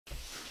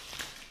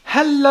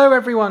Hello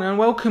everyone and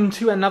welcome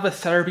to another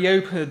Serebii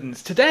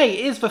Opens.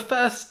 Today is the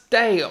first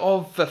day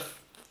of the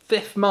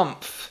 5th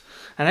month.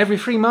 And every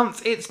 3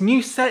 months it's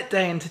new set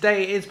day, and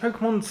today is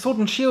Pokemon Sword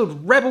and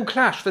Shield Rebel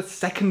Clash, the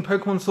second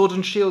Pokemon Sword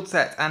and Shield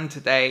set. And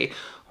today,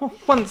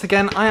 once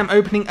again, I am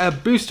opening a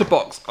booster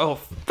box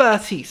of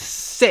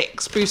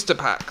 36 booster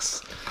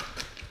packs.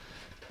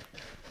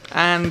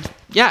 And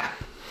yeah,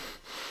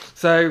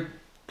 so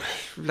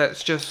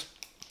let's just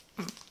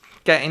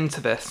get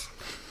into this.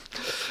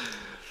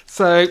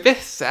 So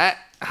this set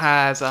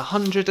has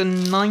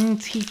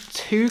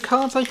 192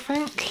 cards, I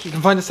think. You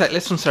can find the set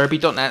list on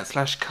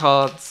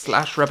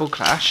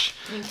serebii.net/cards/rebelclash.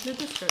 Links in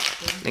the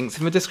description. Links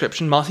in the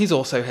description. Marty's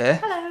also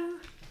here. Hello.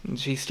 And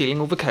she's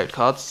stealing all the code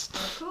cards.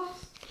 Of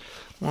course.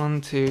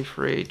 1, 2,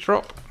 3,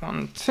 drop.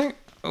 1, 2.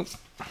 Oh.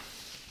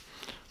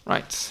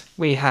 Right.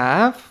 We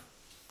have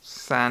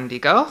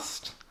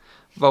Sandygast,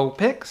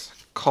 Vulpix,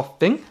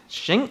 Koffing,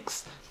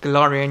 Shinx,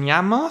 Galarian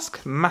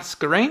Yamask,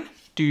 Masquerain,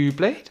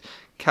 Doublade,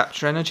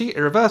 Capture Energy,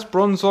 a reverse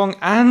Bronzong,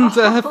 and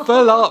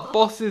full art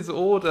boss's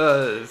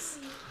orders.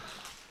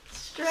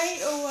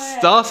 Straight away.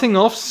 Starting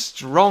off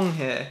strong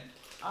here.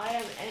 I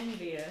am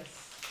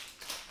envious.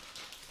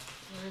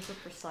 There is a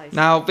precise.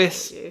 Now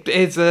this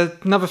is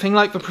another thing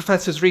like the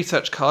Professor's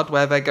Research card,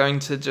 where they're going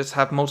to just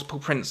have multiple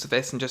prints of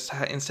this and just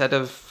instead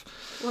of...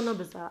 What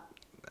number's that?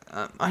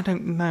 I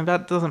don't know,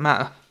 that doesn't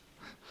matter.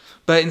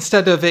 But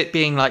instead of it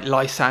being like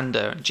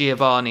Lysander and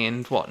Giovanni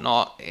and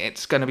whatnot,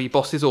 it's going to be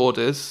boss's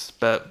orders,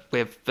 but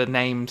with the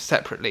name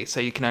separately.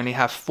 So you can only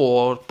have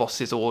 4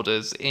 boss's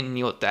orders in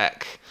your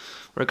deck,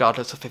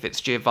 regardless of if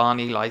it's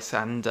Giovanni,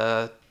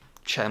 Lysander,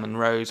 Chairman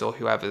Rose, or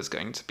whoever's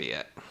going to be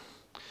it.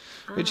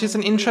 Which is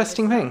an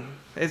interesting thing.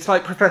 It's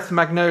like Professor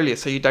Magnolia,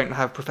 so you don't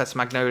have Professor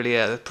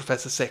Magnolia,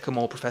 Professor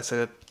Sycamore,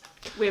 Professor...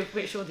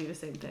 Which will do the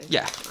same thing.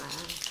 Yeah.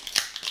 Thanks.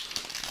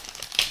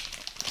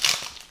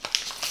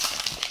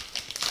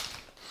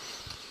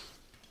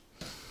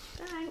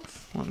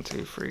 1,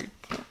 2, 3.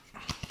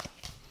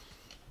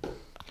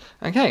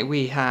 Okay,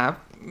 we have...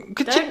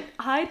 Don't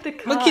hide the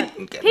card.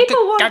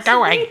 People want to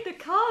read the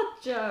card,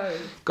 Joe.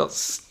 Got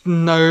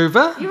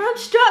Snova. You're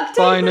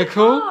obstructing Binacle.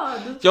 the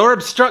card. You're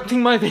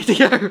obstructing my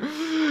video.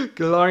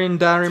 Galarian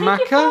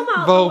Darumaka.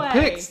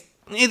 Vulpix.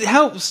 It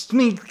helps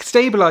me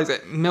stabilise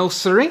it.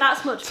 Milcery.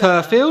 That's much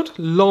better. Turfield.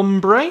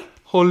 Lombre.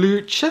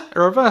 Holucha. A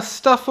reverse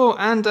Stuffle.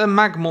 And a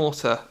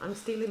Magmortar. I'm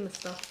stealing the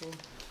Stuffle.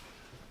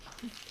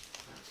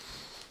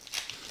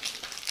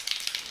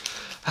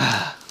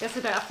 Guess I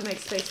don't have to make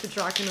space for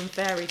Dragon and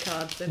Fairy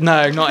cards anymore.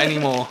 No, not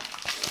anymore.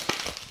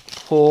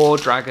 Poor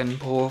Dragon,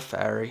 poor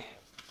Fairy.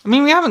 I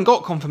mean, we haven't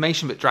got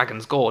confirmation that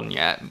Dragon's gone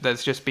yet.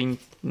 There's just been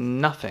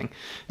nothing.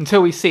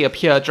 Until we see a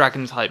pure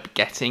Dragon type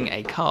getting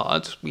a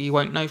card, we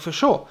won't know for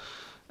sure.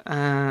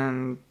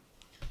 And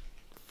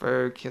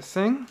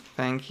focusing,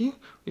 thank you.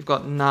 We've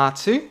got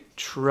Natu,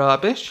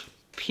 Trubbish,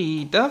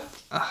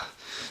 Pidove.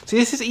 See,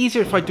 this is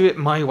easier if I do it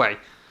my way.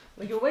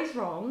 Well, you're always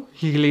wrong.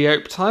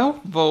 Helioptile,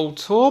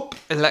 Voltorb,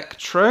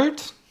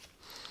 Electrode,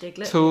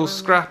 Diglett, Tool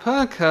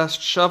Scrapper, Cursed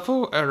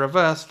Shovel, a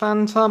Reverse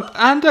Phantom,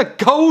 and a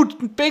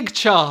Gold Big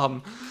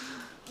Charm!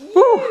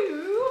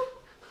 You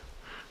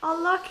are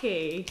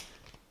lucky.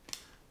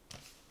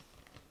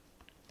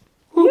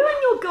 Woo. You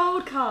and your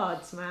gold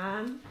cards,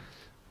 man.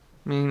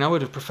 I mean, I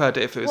would have preferred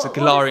it if it was a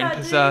Galarian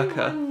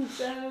Berserker.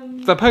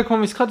 The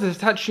Pokemon this card is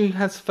attached to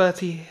has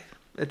 30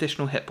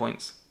 additional hit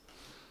points.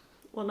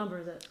 What number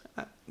is it?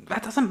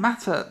 That doesn't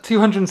matter.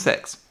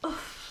 206.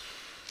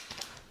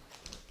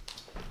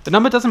 The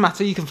number doesn't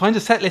matter. You can find a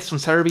set list on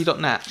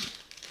Serebii.net.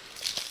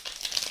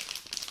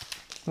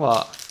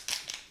 What?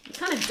 You're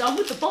kind of done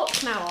with the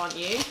box now, aren't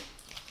you?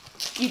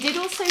 You did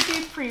also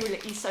do a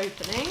pre-release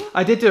opening.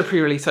 I did do a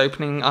pre-release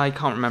opening. I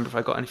can't remember if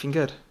I got anything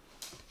good.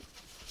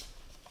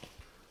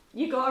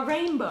 You got a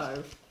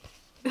rainbow.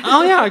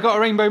 Oh yeah, I got a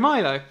Rainbow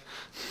Milo.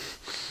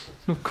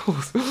 Of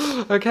course.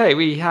 Okay,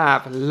 we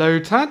have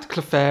Lotad,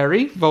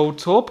 Clefairy,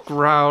 Voltorb,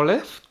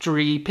 Growlithe,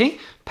 Dreepy,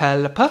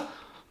 Pelipper,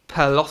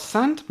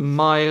 Pelosand,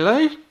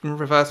 Milo,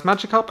 Reverse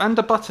Magikarp, and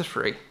a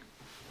Butterfree.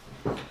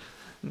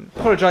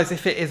 Apologise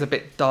if it is a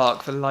bit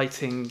dark, the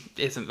lighting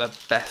isn't the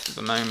best at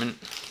the moment.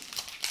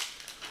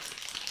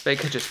 But it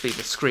could just be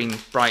the screen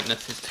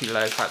brightness is too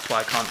low, that's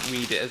why I can't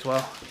read it as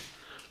well.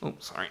 Oh,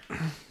 sorry.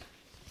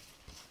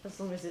 As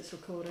long as it's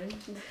recording.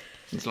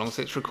 As long as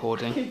it's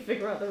recording. I can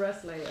figure out the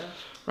rest later.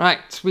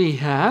 Right, we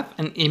have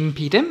an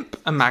Impidimp,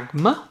 a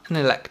Magma, an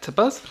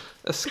Electabuzz,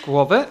 a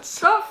Squavit,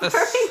 Stop a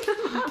throwing them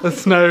at me.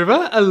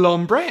 Snova, a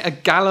Lombre, a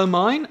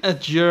Galamine, a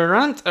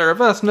Durant, a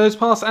Reverse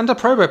Nosepass, and a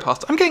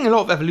Probopass. I'm getting a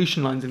lot of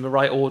evolution lines in the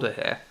right order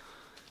here.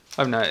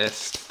 I've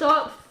noticed.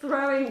 Stop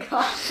throwing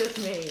cards at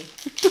me.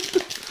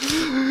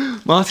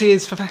 Marty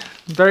is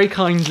very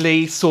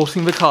kindly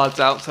sorting the cards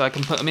out so I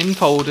can put them in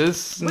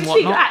folders and We've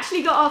whatnot.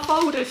 actually got our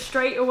folder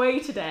straight away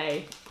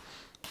today.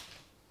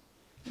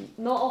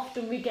 Not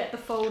often we get the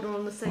folder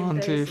on the same 1,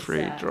 day 2, as the 3,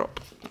 set. drop.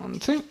 1,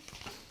 2.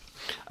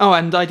 Oh,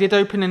 and I did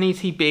open an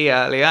ETB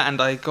earlier,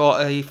 and I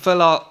got a full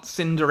art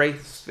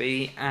Cinderace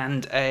V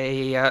and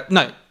a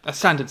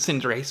standard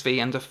Cinderace V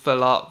and a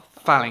full art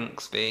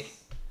Phalanx V.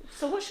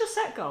 So what's your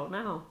set goal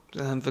now?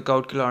 The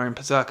Gold Galarian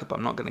Berserker, but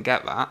I'm not going to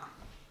get that.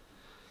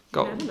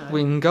 Got never know.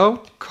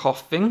 Wingull,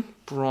 Coughing,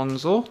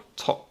 Bronzor,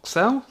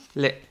 Toxel,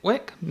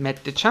 Litwick,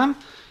 Medicham,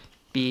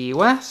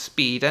 Beware,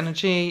 Speed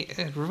Energy,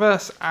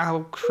 Reverse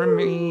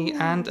Alchemy,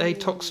 and a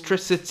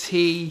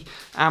Toxtricity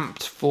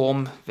Amped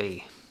Form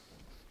V.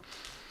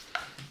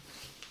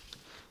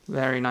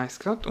 Very nice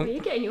card. Well,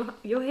 you're getting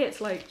your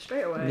hits like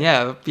straight away.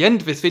 Yeah, the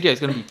end of this video is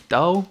going to be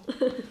dull.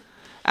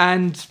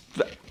 And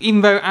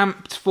even though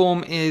Amped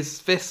Form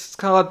is this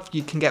card,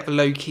 you can get the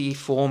low-key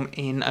form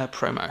in a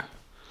promo.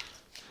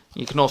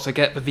 You can also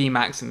get the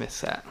VMAX in this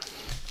set.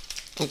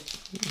 Oh,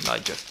 I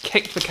just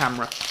kicked the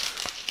camera.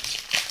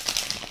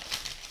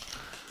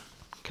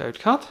 Code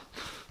card.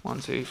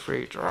 1, 2,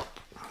 3, drop.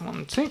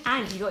 1, 2.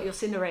 And you got your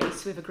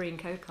Cinderace with a green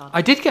code card.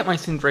 I did get my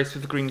Cinderace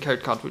with the green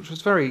code card, which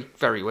was very,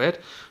 very weird.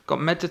 Got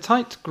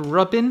Meditite,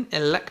 Grubbin,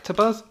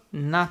 Electabuzz,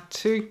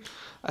 Natu,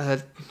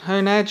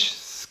 Honedge,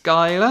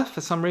 Skylar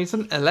for some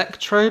reason,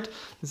 Electrode,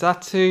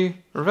 Xatu,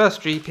 Reverse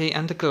GP,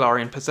 and a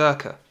Galarian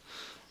Berserker.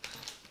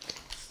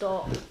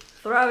 Stop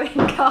throwing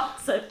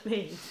cards at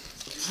me.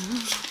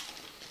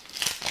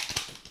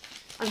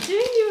 I'm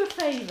doing you a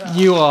favour.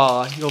 You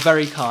are. You're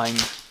very kind.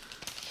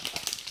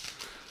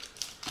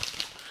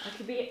 I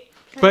could be.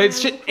 But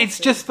it's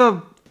just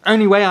the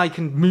only way I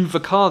can move the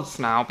cards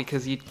now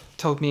because you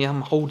told me I'm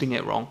holding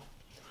it wrong.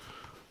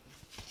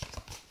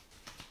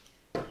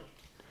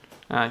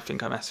 I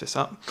think I messed this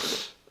up.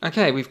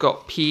 Okay, we've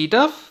got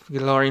Pidove,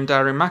 Galarian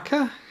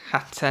Darumaka,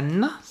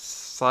 Hatenna,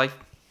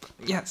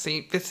 yeah,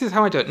 see, this is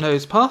how I do it.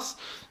 Nose Pass,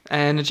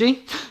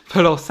 Energy,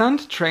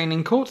 Palossand,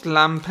 Training Court,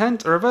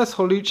 Lampent, a Reverse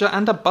Holucha,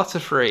 and a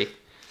Butterfree.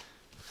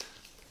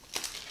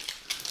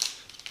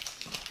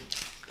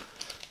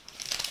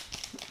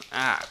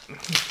 Ah.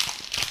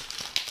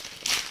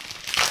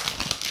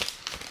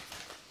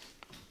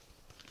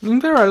 I mean,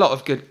 there are a lot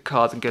of good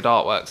cards and good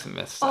artworks in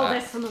this set. Oh,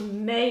 there's some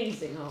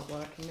amazing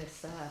artwork in this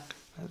set.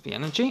 There's the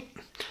energy.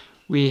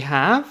 We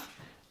have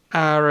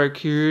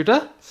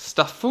Aracuda,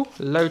 Stuffle,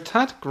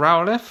 Lotad,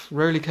 Growlithe,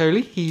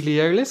 Roly-Coly,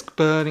 Heliolisk,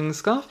 Burning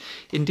Scarf,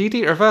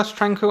 Indeedee, Reverse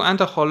Tranquil, and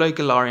a Holo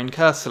Galarian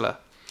Cursula.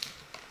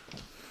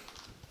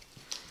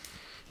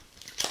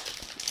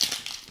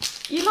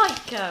 You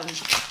like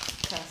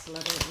Cursula,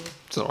 don't you?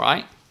 It's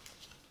alright.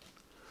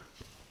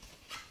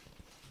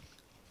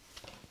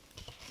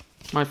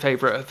 My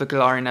favourite of the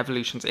Galarian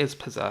evolutions is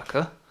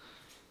Berserker.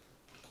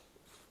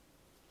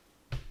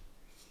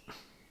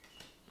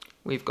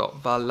 We've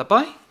got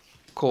Vullaby,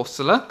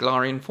 Corsola,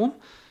 Galarian form,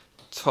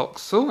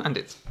 Toxel, and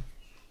its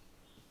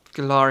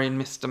Galarian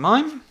Mr.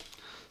 Mime,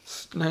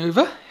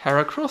 Nova,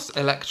 Heracross,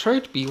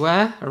 Electrode,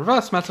 Beware, a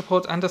Reverse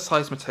Metapod, and a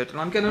Seismitoad. And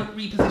I'm going to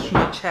reposition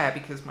my chair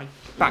because my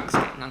back's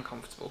getting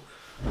uncomfortable.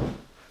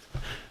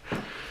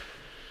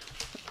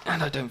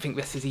 And I don't think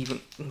this is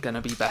even going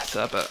to be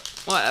better, but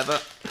whatever.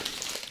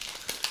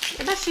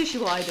 And that's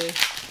usually what I do.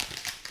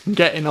 I'm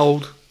getting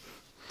old.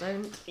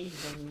 Don't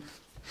even.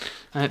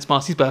 And it's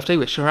Marcy's birthday.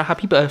 Wish her a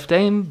happy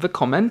birthday in the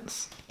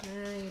comments. No,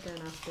 you don't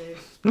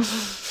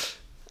have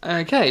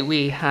to. Okay,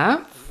 we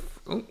have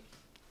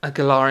a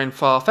Galarian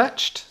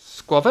Farfetch'd,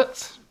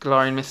 Squavit,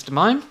 Galarian Mr.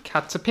 Mime,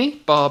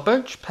 Caterpie,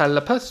 Barboach,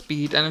 Pelipper,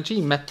 Speed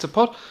Energy,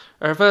 Metapod,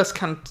 a Reverse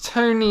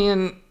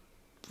Cantonian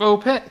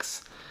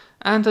Vulpix,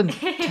 and a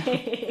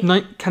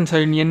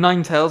Cantonian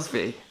Ninetales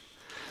V.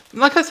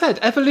 Like I said,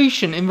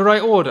 evolution in the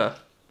right order.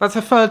 That's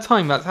the third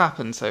time that's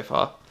happened so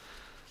far.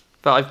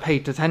 That I've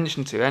paid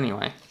attention to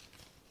anyway.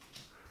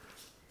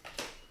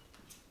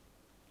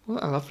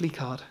 What a lovely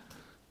card.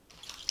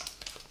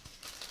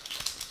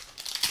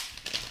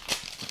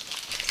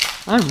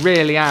 I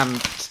really am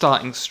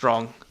starting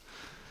strong.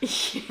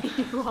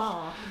 You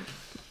are.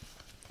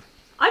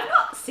 I've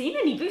not seen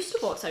any booster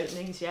box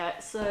openings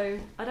yet, so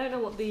I don't know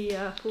what the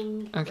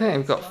pool. Okay,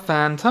 we've got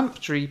Phantump,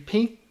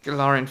 Dreepy,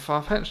 Galarian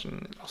Farfetch'd,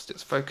 and it lost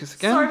its focus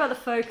again. Sorry about the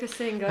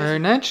focusing, guys.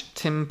 Honedge,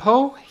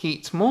 Timpole,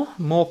 Heatmore,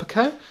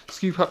 Morpeko,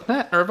 Scoop Up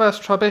Net, a Reverse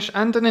Trubbish,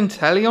 and an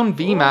Inteleon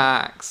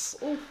VMAX.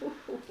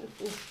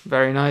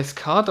 Very nice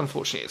card.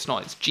 Unfortunately, it's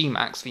not its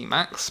Gmax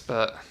VMAX,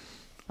 but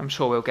I'm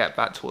sure we'll get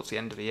that towards the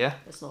end of the year.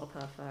 It's not a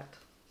perfect.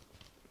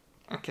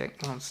 Okay,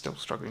 I'm still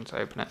struggling to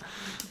open it.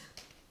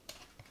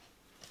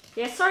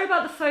 Yeah, sorry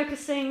about the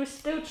focusing. We're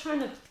still trying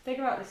to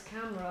figure out this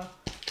camera.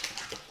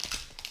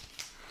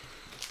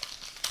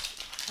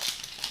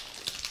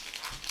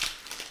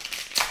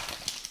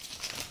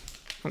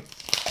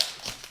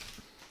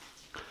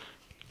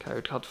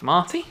 Code card for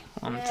Marty.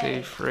 1, Yay.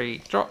 2, 3,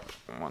 drop.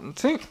 1,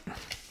 2.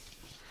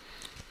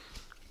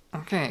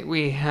 Okay,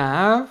 we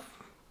have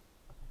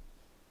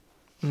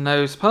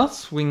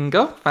Nosepass,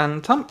 Wingull,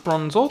 Phantump,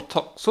 Bronzor,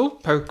 Toxel,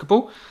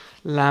 Pokeball,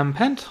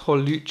 Lampent,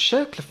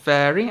 Holucha,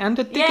 Clefairy, and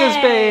a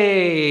Diggersby!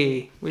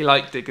 Yay! We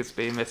like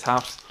Diggersby in this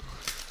house.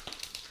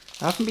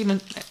 There hasn't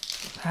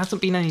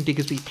been any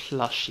Diggersby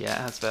plush yet,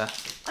 has there?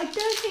 I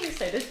don't think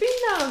so. There's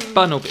been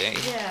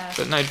Bunnelby, yeah.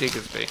 but no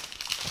Diggersby.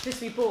 Because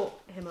we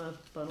bought him a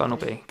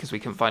Bunnelby, because we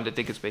can find a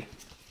Diggersby.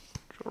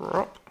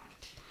 Drop.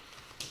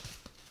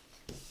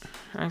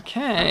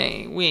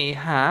 Okay, we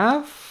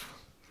have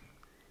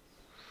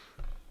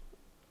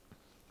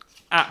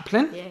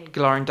Applin, Yay.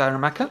 Galarian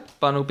Darumaka,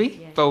 Bunnelby,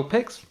 Yay.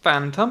 Vulpix,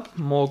 Phantump,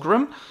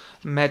 Morgrem,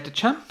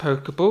 Medicham,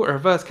 Pokeball, a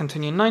Reverse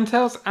Continuing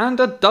Ninetales, and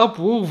a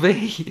Double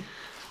V.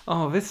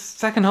 Oh, this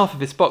second half of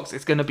this box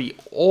is going to be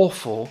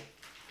awful.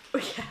 Oh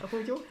yeah,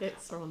 all your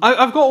hits are on.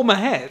 I've got all my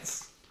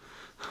hits.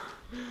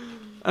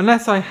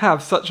 Unless I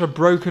have such a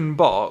broken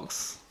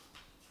box.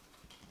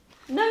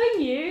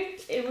 Knowing you,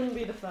 it wouldn't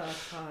be the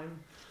first time.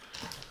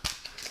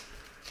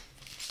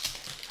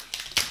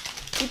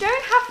 You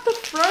don't have to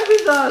throw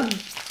them!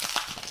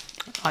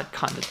 I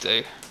kind of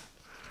do.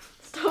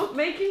 Stop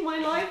making my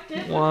life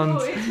difficult. One.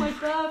 It's my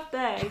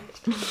birthday.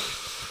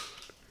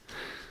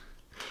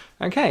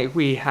 Okay,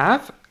 we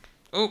have...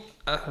 Oh,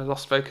 I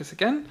lost focus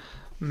again.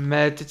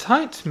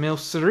 Meditite,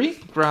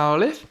 Milcery,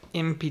 Growlithe,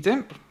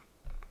 Impidimp,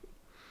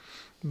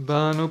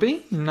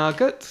 Burnaby,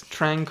 Nugget,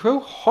 Tranquil,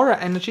 Horror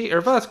Energy, a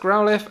Reverse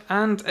Growlithe,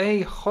 and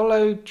a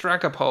Hollow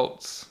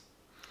Dragapult.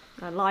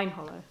 A line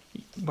hollow.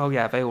 Well,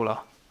 yeah, they all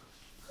are.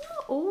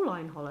 Not all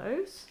line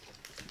hollows.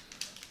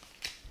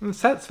 In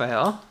sets they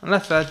are,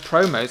 unless they're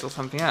promos or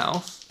something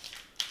else.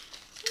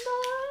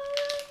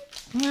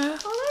 No. Yeah, Are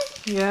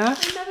they? yeah.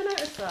 I never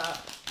noticed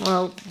that.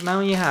 Well, now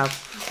you have.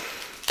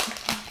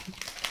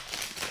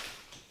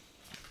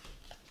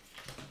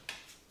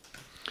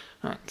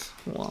 Right,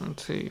 1,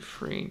 2,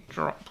 3,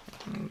 drop,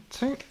 1,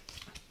 2.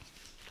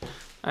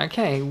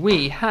 Okay,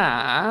 we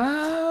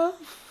have...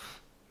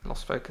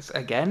 Lost focus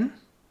again.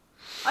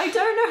 I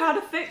don't know how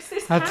to fix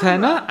this Hatena,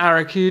 camera.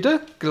 Arrokuda,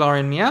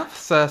 Galarian Meowth,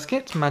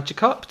 Surskit,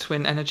 Magikarp,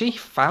 Twin Energy,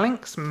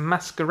 Phalanx,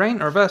 Masquerain,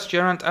 a Reverse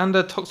Durant, and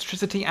a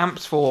Toxtricity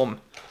Amps form.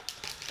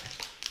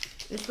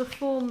 Is the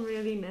form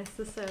really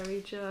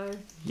necessary, Joe?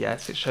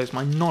 Yes, it shows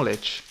my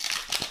knowledge.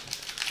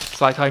 It's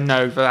like I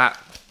know that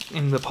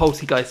in the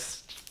Poltergeist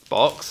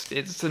box,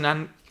 it's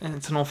an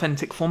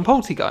authentic form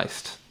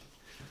Poltergeist.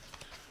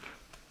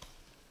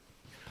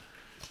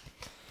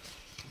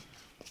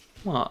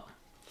 What?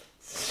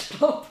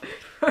 Stop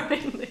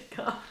throwing the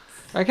cards.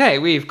 Okay,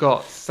 we've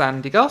got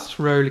Sandygast,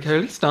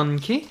 Roly-Poly,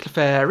 Stunky,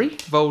 Clefairy,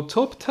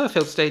 Voltorb,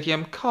 Turffield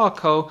Stadium,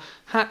 Carcole,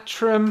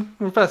 Hatchram,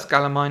 Reverse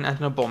Galamine, and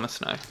an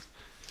Abomasnow.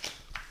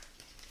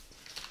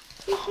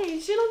 Okay,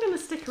 you're not going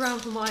to stick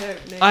around for my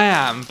opening. I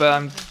am, but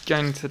I'm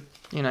going to,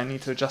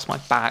 need to adjust my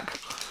back.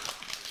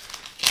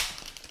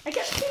 I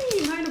get the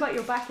feeling you moan about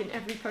your back in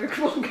every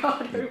Pokemon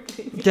card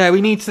opening. Yeah, we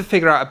need to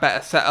figure out a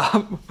better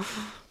setup.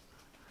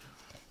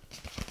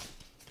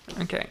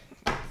 Okay.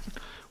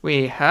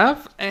 We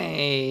have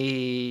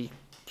a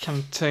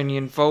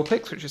Cantonian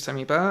Vulpix, which is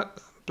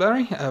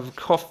semi-blurry, a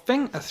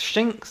Coughing, a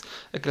Shinx,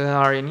 a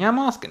Galarian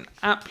Yamask, an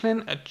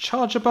Applin, a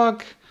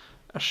Chargerbug,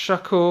 a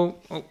Shuckle,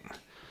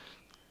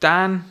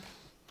 Dan,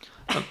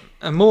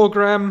 a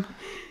Morgrem,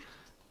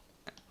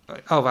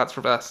 oh, that's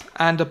reverse,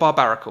 and a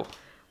Barbaracle.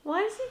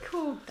 Why is he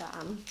called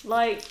Dan?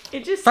 Like,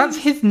 it just That's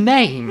seems, his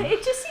name.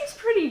 it just seems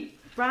pretty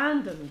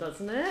random,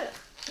 doesn't it?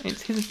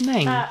 It's his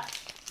name.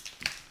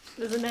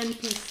 There's an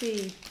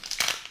NPC.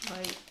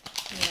 Like,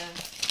 yeah.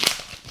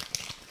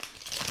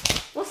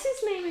 What's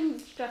his name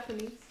in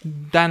Japanese?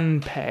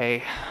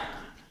 Danpei.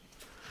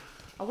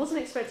 I wasn't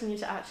expecting you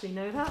to actually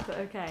know that, but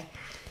okay.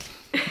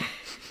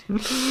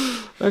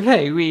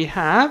 Okay, we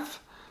have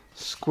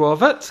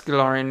Squavert,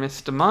 Galarian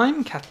Mr.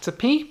 Mime,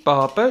 Caterpie,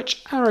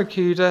 Barboach,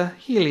 Arrokuda,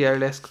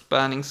 Heliolisk,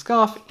 Burning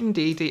Scarf,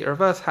 Indeedee, a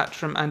Reverse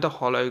Hatchram, and a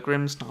Hollow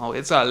Grimmsnarl.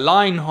 It's a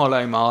line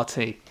hollow,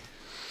 Marty.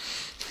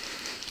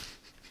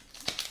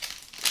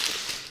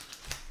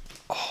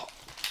 Oh.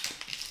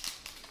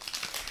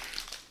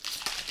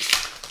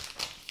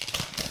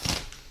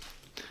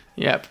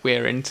 Yep,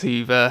 we're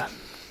into the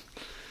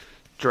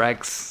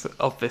dregs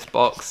of this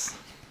box.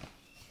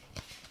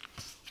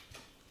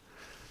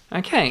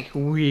 Okay,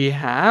 we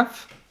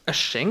have a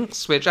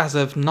Shinx, which as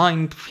of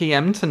 9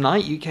 PM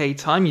tonight, UK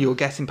time, you'll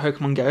get in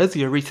Pokemon Go as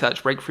your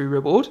research breakthrough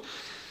reward.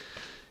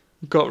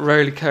 You've got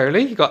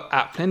Roly-Poly, you've got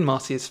Applin,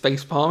 Marcy is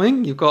face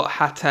palming, you've got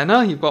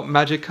Hatena, you've got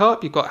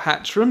Magikarp, you've got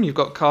Hatchram, you've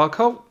got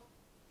Carcole.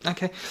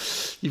 Okay,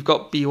 you've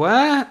got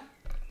Beware,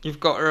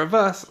 you've got a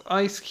reverse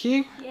Ice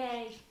Cube,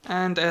 Yay.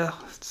 and a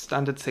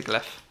standard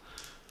Sigilyph.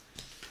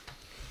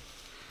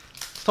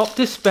 Stop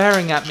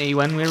despairing at me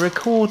when we're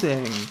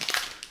recording.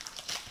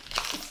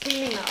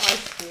 Stealing that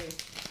ice cube.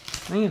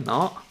 No, you're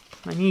not.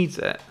 I needs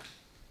it.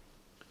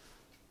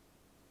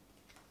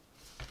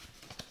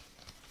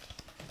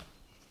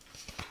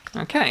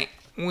 Okay,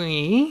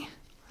 we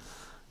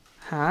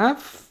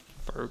have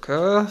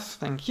focus.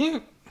 Thank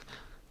you.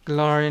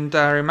 Galarian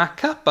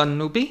Darumaka,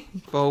 Bunnelby,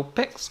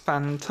 Vulpix,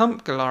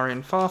 Phantump,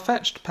 Galarian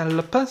Farfetch'd,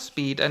 Pelipper,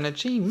 Speed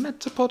Energy,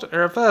 Metapod, a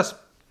reverse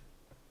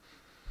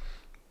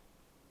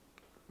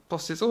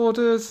Boss's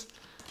Orders,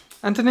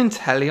 and an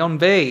Inteleon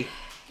V.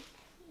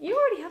 You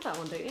already have that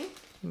one, don't you?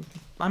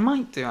 I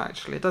might do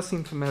actually, it does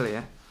seem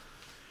familiar.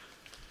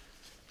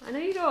 I know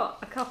you got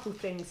a couple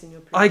things in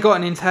your I got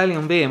an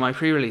Inteleon V in my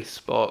pre-release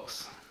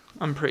box,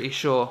 I'm pretty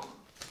sure.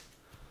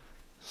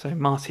 So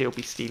Marty will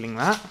be stealing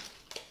that.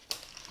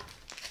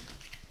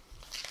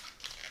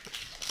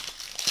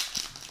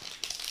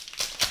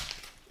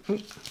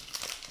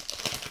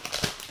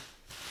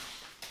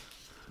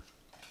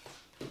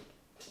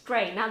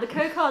 Great, now the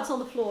code card's on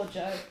the floor,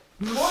 Joe.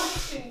 One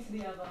string to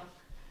the other.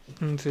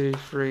 1, 2,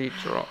 3,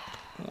 drop.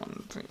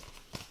 1, 2.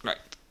 Right.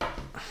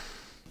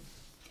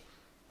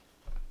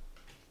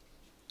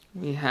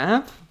 We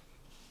have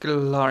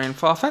Galarian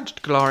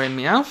Farfetch'd, Galarian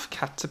Meowth,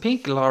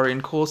 Caterpie,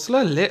 Galarian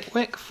Corsola,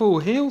 Litwick, Full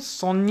Heal,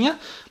 Sonia,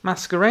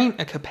 Masquerain,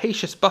 a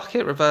Capacious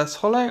Bucket, Reverse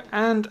Hollow,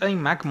 and a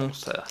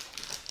Magmortar.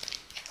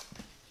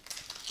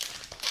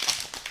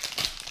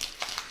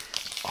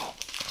 Oh.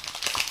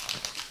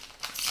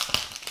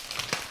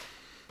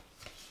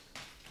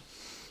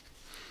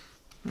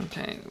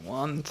 Okay,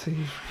 1, 2,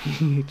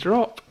 3,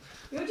 drop.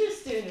 You're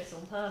just doing this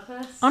on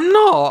purpose. I'm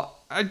not.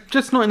 I'm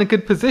just not in a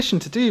good position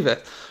to do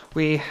this.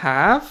 We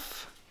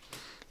have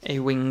a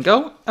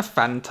Wingull, a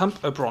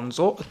Phantump, a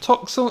Bronzor, a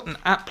Toxel, an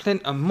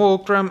Applin, a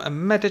Morgrem, a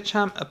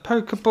Medicham, a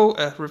Pokeball,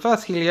 a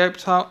Reverse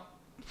Helioptile,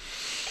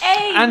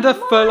 and a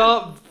full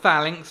art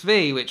Phalanx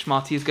V, which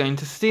Marty is going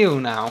to steal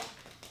now.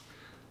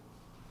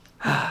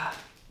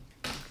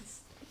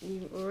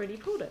 You already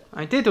pulled it.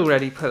 I did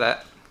already pull it.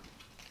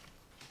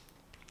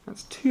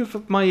 That's 2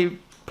 of my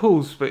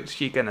pulls which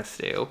you're going to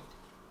steal.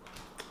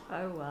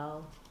 Oh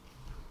well.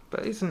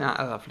 But isn't that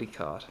a lovely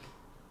card?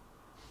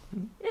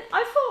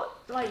 I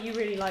thought like you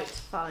really liked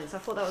Phalanx. I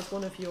thought that was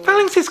one of your...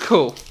 Phalanx is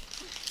cool.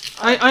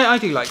 I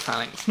do like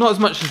Phalanx. Not as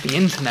much as the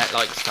internet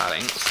likes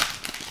Phalanx.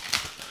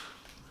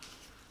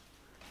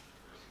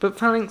 But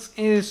Phalanx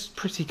is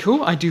pretty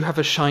cool. I do have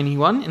a shiny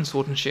one in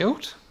Sword and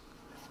Shield.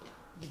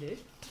 You do?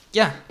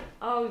 Yeah.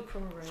 Oh,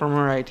 from a raid. From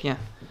a raid, yeah.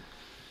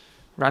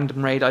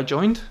 Random raid I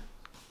joined.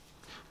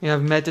 We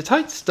have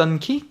Meditite,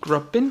 Stunky,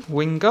 Grubbin,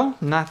 Wingull,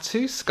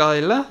 Natu,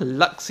 Skylar,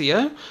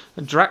 Luxio,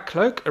 a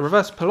Drakcloak, a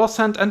Reverse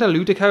Palossand, and a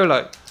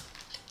Ludicolo.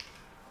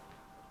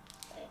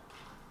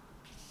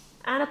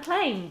 And a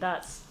plane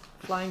that's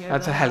flying over.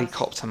 That's a the house.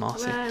 helicopter,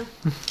 Marty. Well,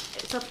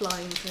 it's a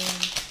flying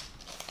thing.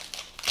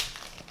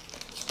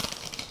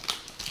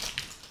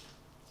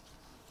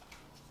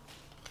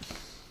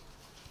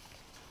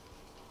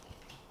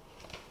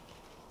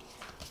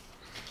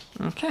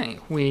 Okay,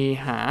 we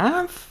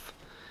have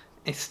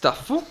a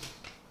Stuffle,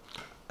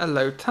 a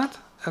Lotad,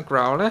 a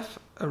Growlithe,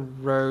 a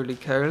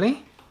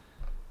Roly-Poly,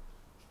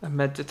 a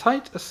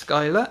Meditite, a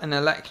Skylar, an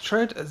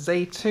Electrode, a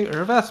Zaytu, a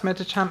Reverse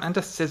Medicham, and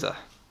a Scissor.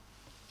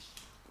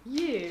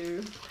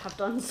 You have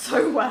done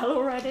so well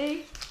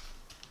already.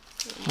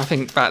 I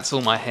think that's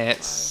all my 5,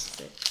 hits.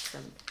 6,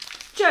 7.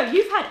 Joe,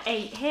 you've had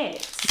 8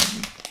 hits.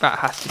 That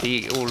has to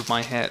be all of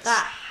my hits.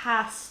 That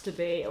has to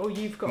be, or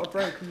you've got a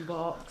broken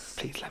box.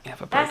 Please let me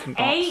have a That's broken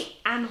box.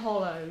 8 and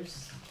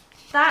hollows.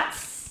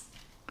 That's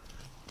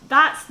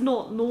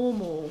not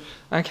normal.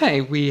 Okay,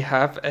 we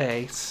have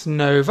a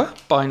Snova,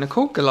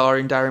 Binacle,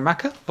 Galarian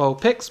Darumaka,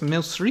 Vulpix,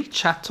 Milcery,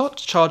 Chatot,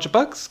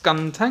 Charjabug,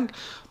 Skuntank,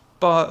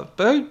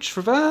 Barboach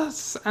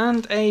Reverse,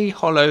 and a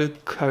Hollow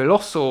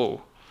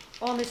Colossal.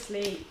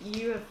 Honestly,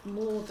 you've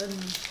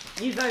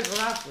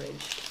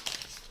over-averaged.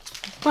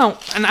 Well,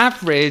 an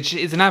average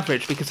is an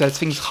average because there's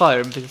things higher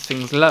and there's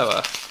things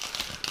lower.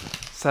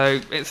 So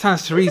it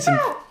stands to reason.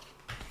 About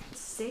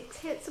 6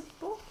 hits a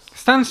box.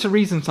 Stands to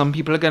reason some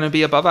people are going to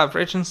be above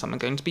average and some are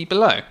going to be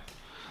below.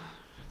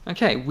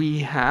 Okay, we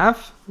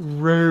have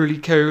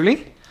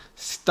Roly-Poly,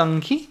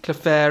 Stunky,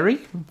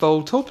 Clefairy,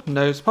 Voltorb,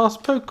 Nosepass,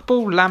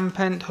 Pokeball,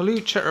 Lampent,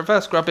 Holucha,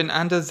 Reverse Grubbin,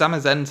 and a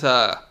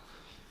Zamazenta.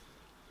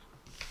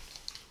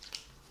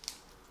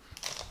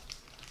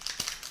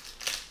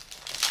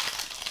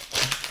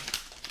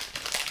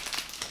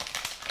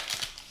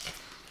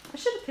 I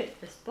should have picked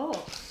this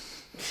box.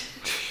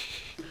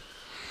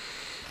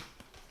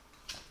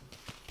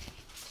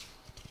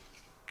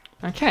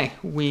 Okay,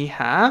 we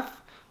have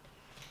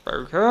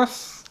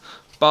Focus,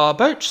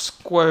 Barboach,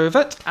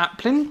 Squirvet,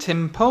 Applin,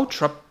 Timpole,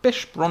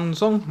 Trubbish,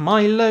 Bronzong,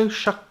 Milo,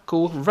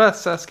 Shuckle,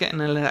 Reverse Surskit,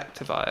 and an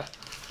Electivire.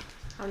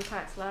 How many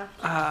packs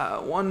left?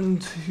 1,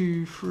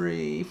 2,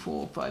 3,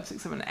 4, 5,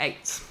 6, 7,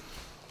 8.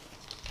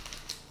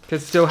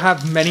 Could still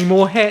have many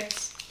more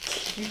hits.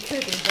 You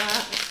could do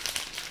that.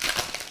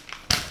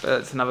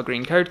 But it's another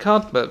green code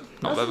card, but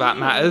not that that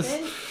matters.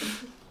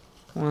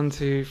 1,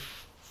 2,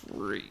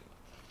 3,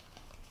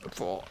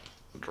 4.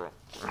 Drop.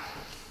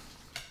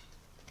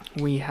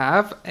 We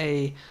have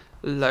a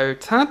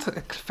Lotad,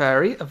 a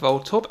Clefairy, a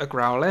Voltorb, a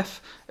Growlithe,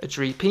 a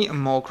Dreepy, a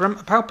Morgrem,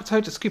 a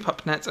Palpitoad, a Scoop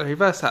Up Net, a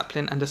Reverse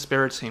Applin, and a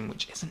Spiritomb,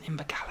 which isn't in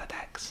the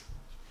Galadex.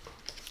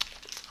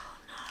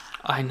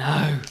 Oh no. I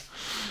know.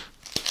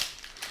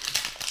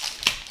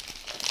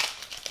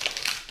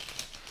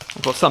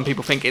 Of course, some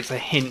people think it's a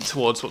hint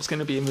towards what's going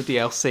to be in the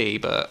DLC,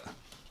 but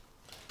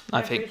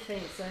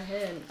Everything's a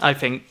hint. I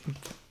think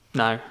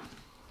no.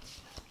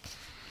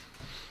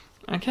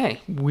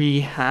 Okay, we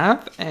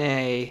have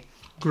a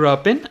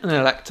Grubbin, an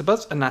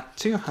Electabuzz, a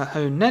Natu, a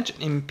Honedge,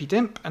 an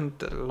Impidimp, and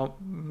a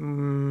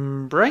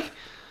Lombre,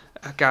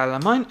 a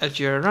Galamine, a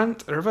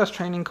Durant, a Reverse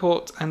Training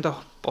Court, and a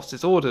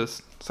Boss's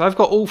Orders. So I've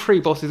got all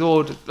 3 Boss's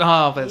Orders.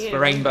 Ah, there's the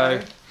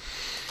rainbow.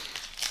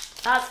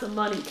 That's the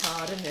money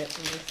card, isn't it,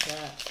 from this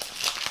set?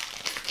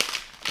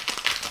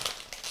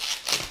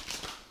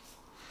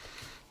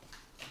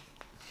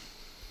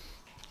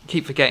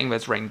 keep forgetting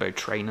there's rainbow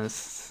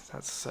trainers.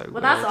 That's so weird.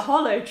 Well, that's a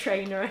holo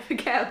trainer. I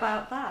forget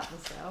about that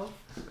myself.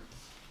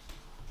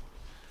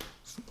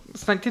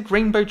 It's like, did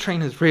rainbow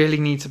trainers really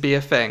need to be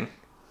a thing?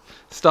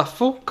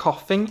 Stuffle,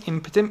 Coughing,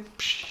 Impidimp,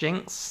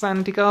 Shinx,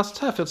 Sandygast,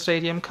 Turfield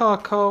Stadium,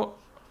 Carcol,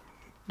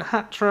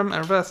 Hatram, a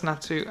Reverse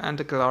Natu, and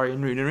a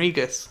Galarian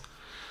Runerigus.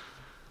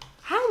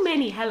 How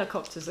many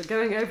helicopters are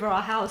going over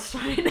our house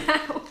right now?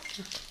 I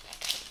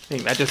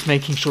think they're just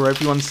making sure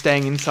everyone's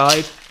staying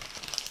inside.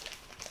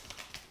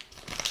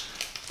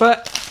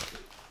 But,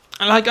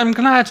 like, I'm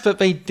glad that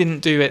they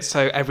didn't do it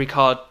so every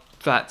card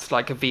that's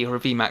like a V or a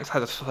VMAX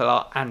has a full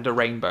art and a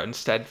rainbow.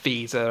 Instead,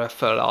 V's are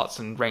full arts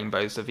and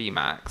rainbows are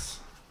VMAX.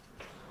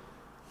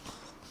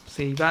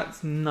 See,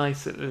 that's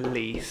nice at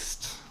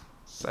least.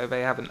 So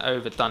they haven't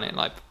overdone it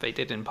like they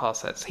did in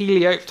past sets.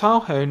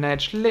 Helioptile,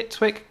 Honedge,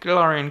 Litwick,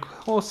 Galarian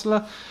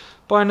Corsola,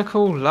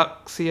 Binacle,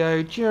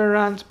 Luxio,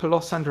 Durant,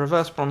 Palossand,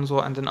 Reverse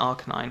Bronzor, and an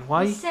Arcanine.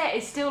 Why? The set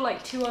is still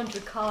like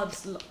 200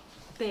 cards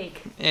big.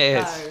 It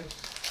is. Though,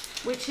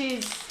 which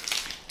is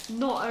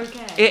not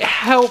okay. It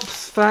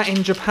helps that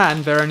in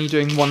Japan they're only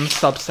doing one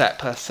subset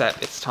per set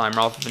this time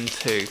rather than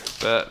two,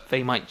 but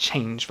they might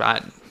change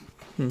that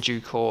in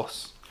due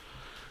course.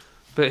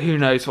 But who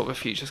knows what the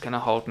future's going to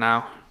hold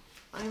now.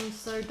 I'm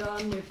so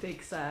done with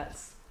big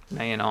sets.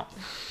 No, you're not.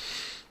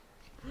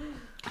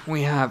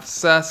 We have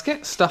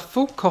Surskit,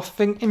 Stuffle,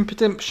 Coughing,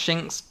 Impidimp,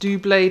 Shinx,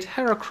 Doublade,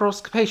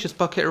 Heracross, Capacious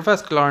Bucket,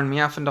 Reverse Galarian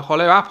Meowth, and a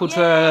Holo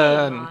Appleton.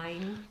 Yay,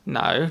 mine.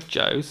 No,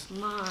 Joe's.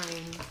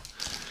 Mine.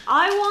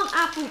 I want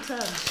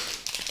Appleton.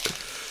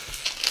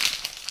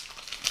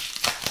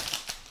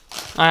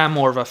 I am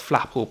more of a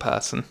Flapple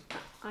person.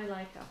 I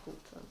like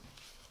Appleton.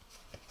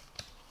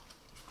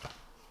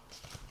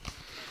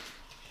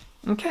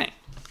 Okay.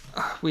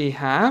 We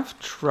have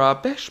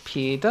Trubbish,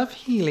 Pidove,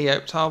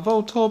 Helioptile,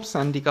 Voltorb,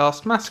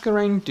 Sandygast,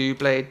 Masquerain,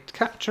 Doublade,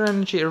 Capture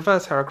Energy,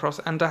 Reverse Heracross,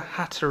 and a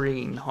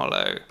Hatterene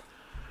Holo.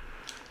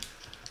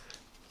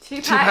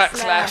 Two Two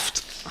packs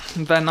left.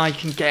 And then I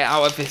can get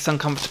out of this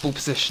uncomfortable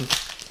position.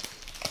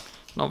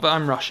 Not that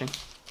I'm rushing.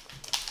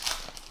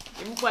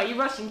 Well, you're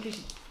rushing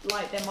because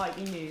like there might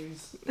be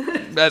news.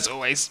 There's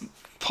always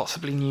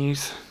possibly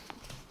news.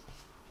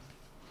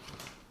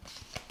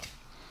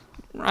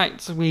 Right,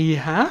 so we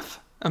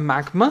have a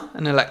Magma,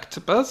 an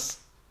Electabuzz,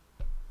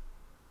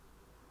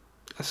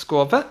 a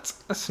Squavett,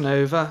 a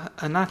Snova,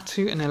 a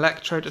Natu, an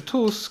Electrode, a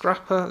Tool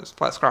Scrapper, it's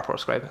like Scrapper or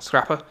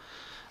Scrapper,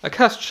 a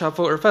Cursed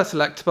Shovel, a Reverse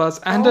Electabuzz,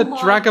 and a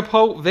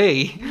Dragapult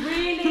V.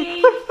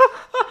 Really?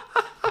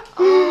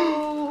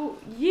 Oh,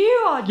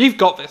 you are... You've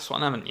got this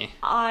one, haven't you?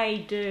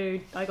 I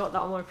do. I got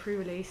that on my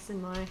pre-release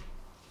in my...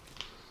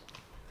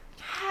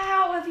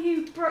 How have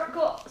you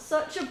got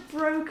such a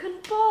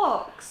broken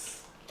box?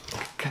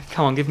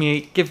 Come on, give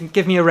me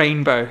a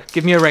rainbow.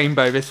 Give me a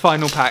rainbow. This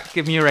final pack.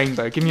 Give me a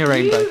rainbow. Give me a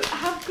rainbow. You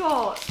have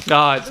got...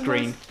 Ah, it's the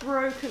green. most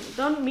broken...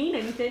 Doesn't mean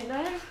anything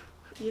though.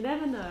 You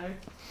never know.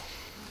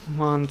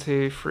 1,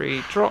 2,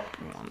 3, drop.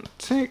 1,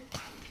 2.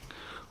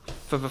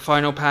 For the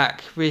final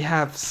pack, we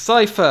have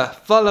Cypher,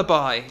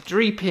 Lullaby,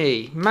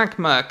 Dreepy,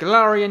 Magma,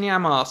 Galarian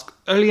Yamask,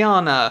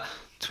 Oleana,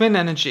 Twin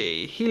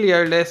Energy,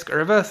 Heliolisk, a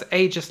Reverse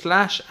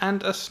Aegislash,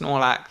 and a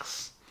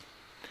Snorlax.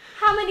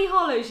 How many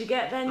hollows you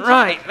get then?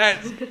 Right,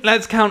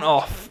 let's count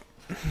off.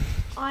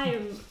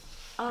 I'm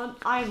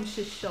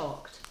just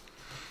shocked.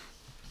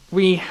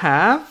 We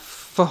have,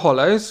 for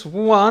hollows,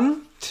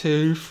 1,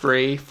 2,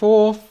 3,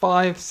 4,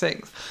 5,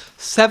 6,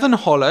 7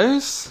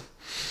 hollows.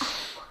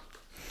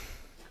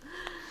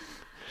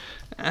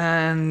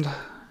 And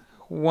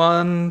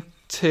 1,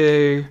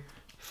 2,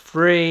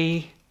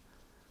 3,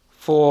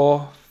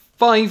 4,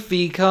 5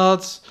 V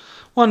cards,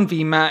 1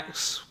 V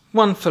Max,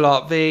 1 Full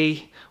Art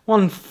V,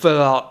 1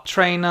 Full Art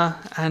Trainer,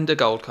 and a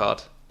gold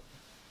card.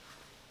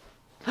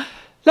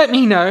 Let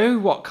me know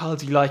what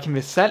cards you like in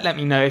this set. Let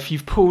me know if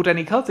you've pulled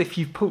any cards. If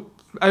you've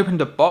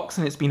opened a box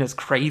and it's been as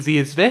crazy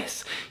as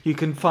this, you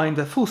can find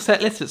the full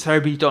set list at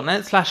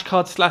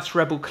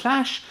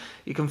serebii.net/cards/rebelclash.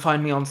 You can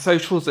find me on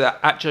socials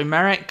at Joe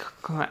Merrick,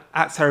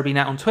 at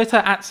SerebeeNet on Twitter,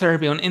 at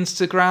Serebee on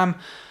Instagram,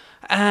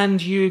 and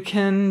you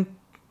can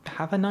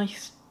have a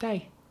nice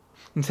day.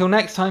 Until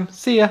next time,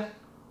 see ya!